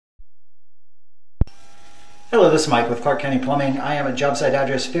Hello, this is Mike with Clark County Plumbing. I am at job site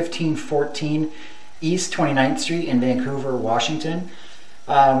address 1514 East 29th Street in Vancouver, Washington.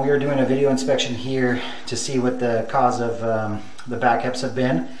 We are doing a video inspection here to see what the cause of the backups have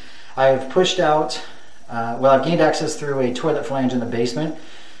been. I've pushed out, I've gained access through a toilet flange in the basement.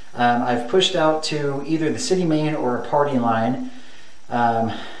 I've pushed out to either the city main or a party line.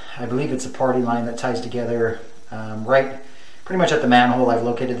 I believe it's a party line that ties together right pretty much at the manhole. I've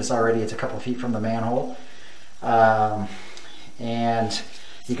located this already. It's a couple feet from the manhole. And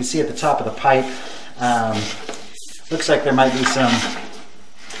you can see at the top of the pipe, looks like there might be some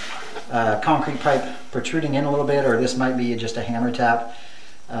concrete pipe protruding in a little bit, or this might be just a hammer tap.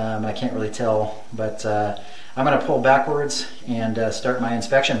 I can't really tell, but I'm going to pull backwards and start my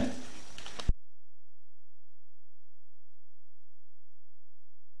inspection.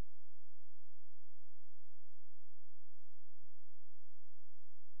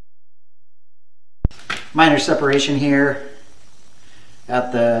 Minor separation here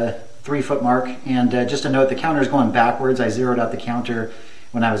at the 3-foot mark, and just a note, the counter is going backwards. I zeroed out the counter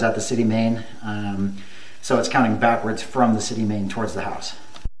when I was at the city main, so it's counting backwards from the city main towards the house.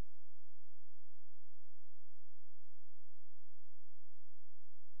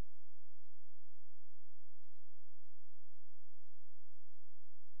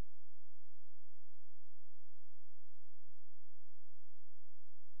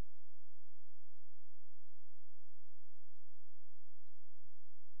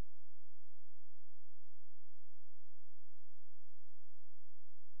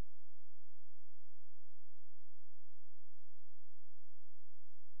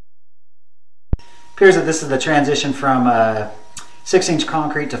 Appears that this is the transition from 6-inch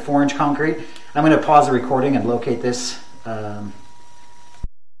concrete to 4-inch concrete. I'm going to pause the recording and locate this.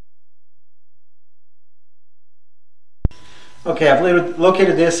 Okay, I've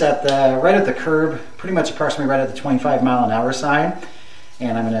located this at right at the curb, pretty much approximately right at the 25-mile-an-hour sign,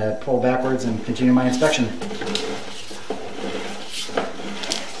 and I'm going to pull backwards and continue my inspection.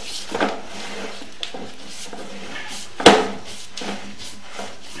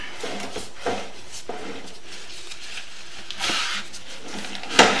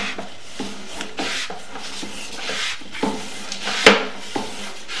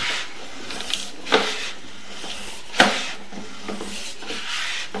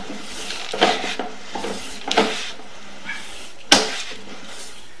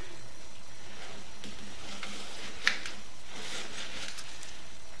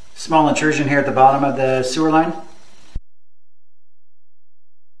 Small intrusion here at the bottom of the sewer line.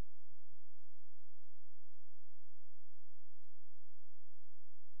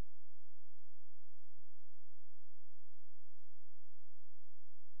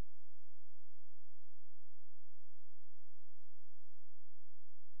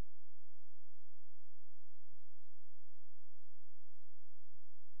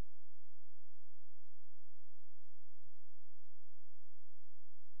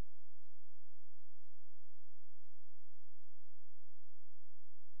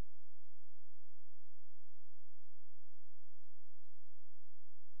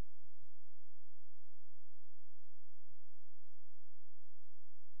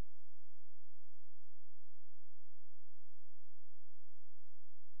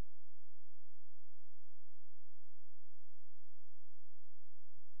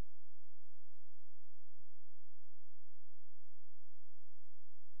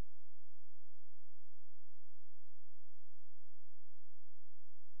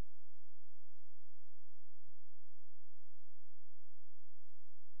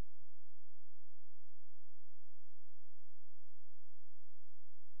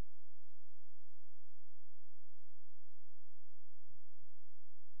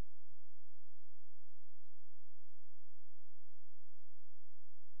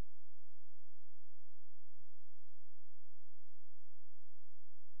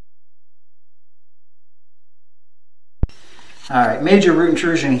 All right, major root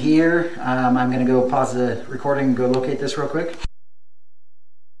intrusion here. I'm going to go pause the recording and go locate this real quick.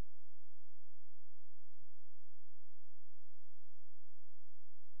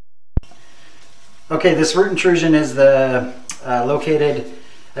 Okay, this root intrusion is located,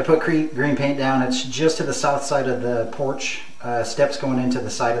 I put green paint down. It's just to the south side of the porch, steps going into the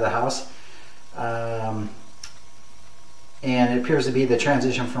side of the house. And it appears to be the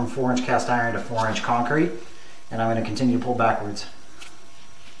transition from 4-inch cast iron to 4-inch concrete. And I'm going to continue to pull backwards.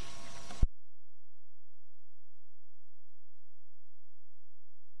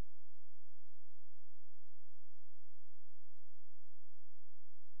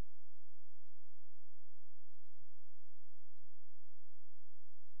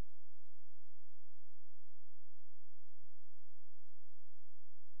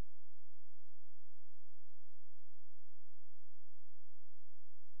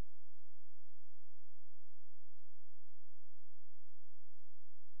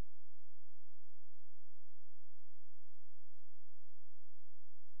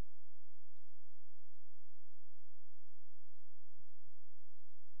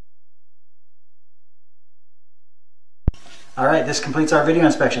 All right, this completes our video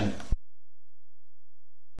inspection.